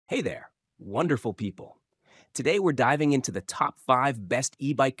Hey there, wonderful people. Today we're diving into the top 5 best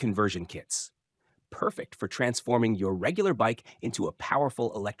e-bike conversion kits, perfect for transforming your regular bike into a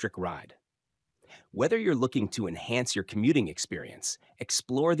powerful electric ride. Whether you're looking to enhance your commuting experience,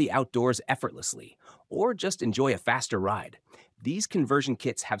 explore the outdoors effortlessly, or just enjoy a faster ride, these conversion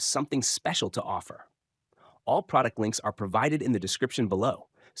kits have something special to offer. All product links are provided in the description below,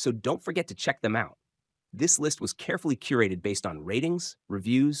 so don't forget to check them out. This list was carefully curated based on ratings,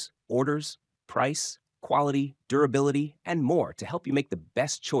 reviews, orders, price, quality, durability, and more to help you make the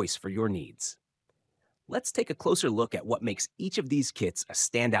best choice for your needs. Let's take a closer look at what makes each of these kits a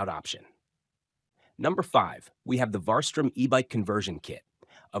standout option. Number 5, we have the Varstrom e-bike conversion kit,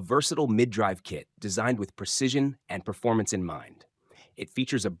 a versatile mid-drive kit designed with precision and performance in mind. It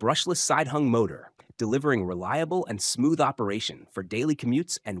features a brushless side-hung motor, delivering reliable and smooth operation for daily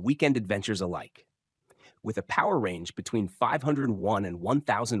commutes and weekend adventures alike. With a power range between 501 and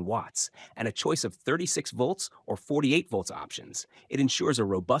 1000 watts and a choice of 36 volts or 48 volts options, it ensures a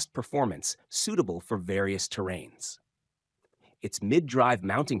robust performance suitable for various terrains. Its mid-drive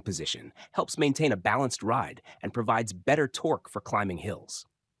mounting position helps maintain a balanced ride and provides better torque for climbing hills.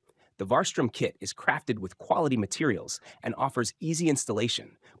 The Varstrom kit is crafted with quality materials and offers easy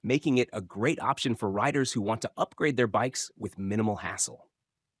installation, making it a great option for riders who want to upgrade their bikes with minimal hassle.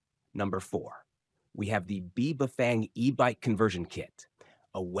 Number 4, we have the BBuang e-bike conversion kit,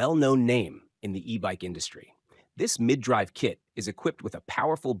 a well-known name in the e-bike industry. This mid-drive kit is equipped with a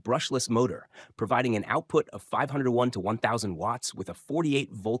powerful brushless motor, providing an output of 501 to 1000 watts with a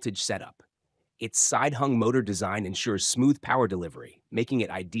 48 voltage setup. Its side-hung motor design ensures smooth power delivery, making it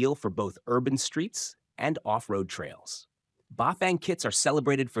ideal for both urban streets and off-road trails. BAFANG kits are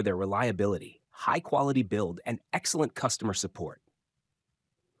celebrated for their reliability, high-quality build, and excellent customer support.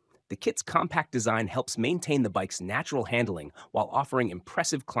 The kit's compact design helps maintain the bike's natural handling while offering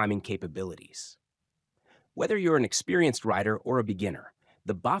impressive climbing capabilities. Whether you're an experienced rider or a beginner,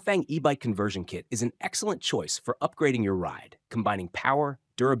 the BAFANG e-bike conversion kit is an excellent choice for upgrading your ride, combining power,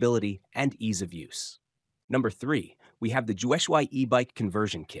 durability, and ease of use. Number 3, we have the Jueshuai e-bike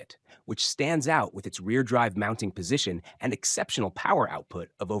conversion kit, which stands out with its rear drive mounting position and exceptional power output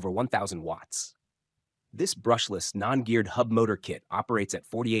of over 1000 watts. This brushless, non-geared hub motor kit operates at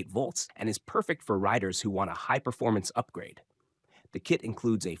 48 volts and is perfect for riders who want a high-performance upgrade. The kit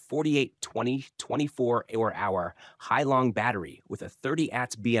includes a 48-20-24-hour high-long battery with a 30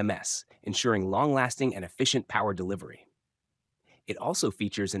 ATS BMS, ensuring long-lasting and efficient power delivery. It also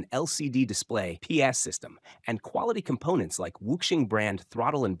features an LCD display PS system and quality components like Wuxing brand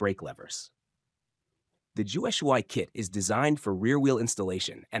throttle and brake levers. The Jueshuai kit is designed for rear-wheel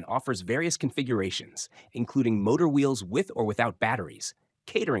installation and offers various configurations, including motor wheels with or without batteries,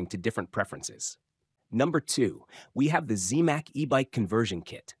 catering to different preferences. Number 2, we have the ZMAC e-bike conversion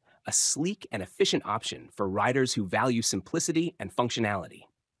kit, a sleek and efficient option for riders who value simplicity and functionality.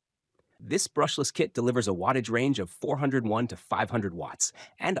 This brushless kit delivers a wattage range of 401 to 500 watts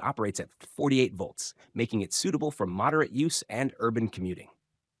and operates at 48 volts, making it suitable for moderate use and urban commuting.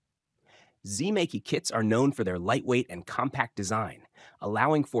 ZMAKE kits are known for their lightweight and compact design,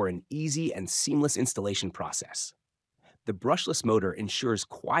 allowing for an easy and seamless installation process. The brushless motor ensures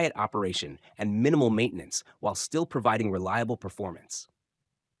quiet operation and minimal maintenance while still providing reliable performance.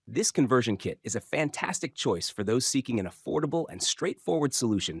 This conversion kit is a fantastic choice for those seeking an affordable and straightforward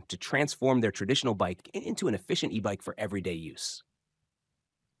solution to transform their traditional bike into an efficient e-bike for everyday use.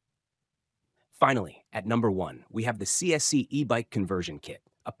 Finally, at number 1, we have the CSC e-bike conversion kit,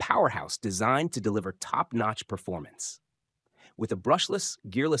 a powerhouse designed to deliver top-notch performance. With a brushless,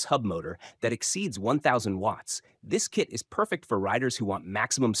 gearless hub motor that exceeds 1000 watts, this kit is perfect for riders who want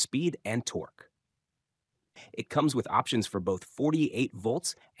maximum speed and torque. It comes with options for both 48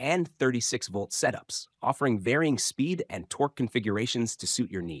 volts and 36 volt setups, offering varying speed and torque configurations to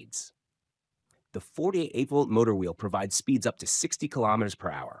suit your needs. The 48 volt motor wheel provides speeds up to 60 kilometers per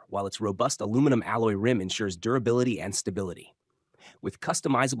hour, while its robust aluminum alloy rim ensures durability and stability. With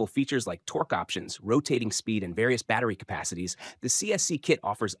customizable features like torque options, rotating speed, and various battery capacities, the CSC kit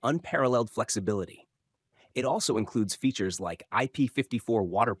offers unparalleled flexibility. It also includes features like IP54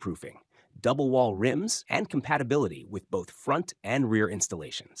 waterproofing, double wall rims, and compatibility with both front and rear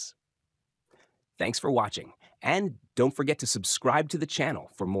installations. Thanks for watching, and don't forget to subscribe to the channel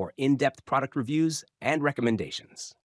for more in-depth product reviews and recommendations.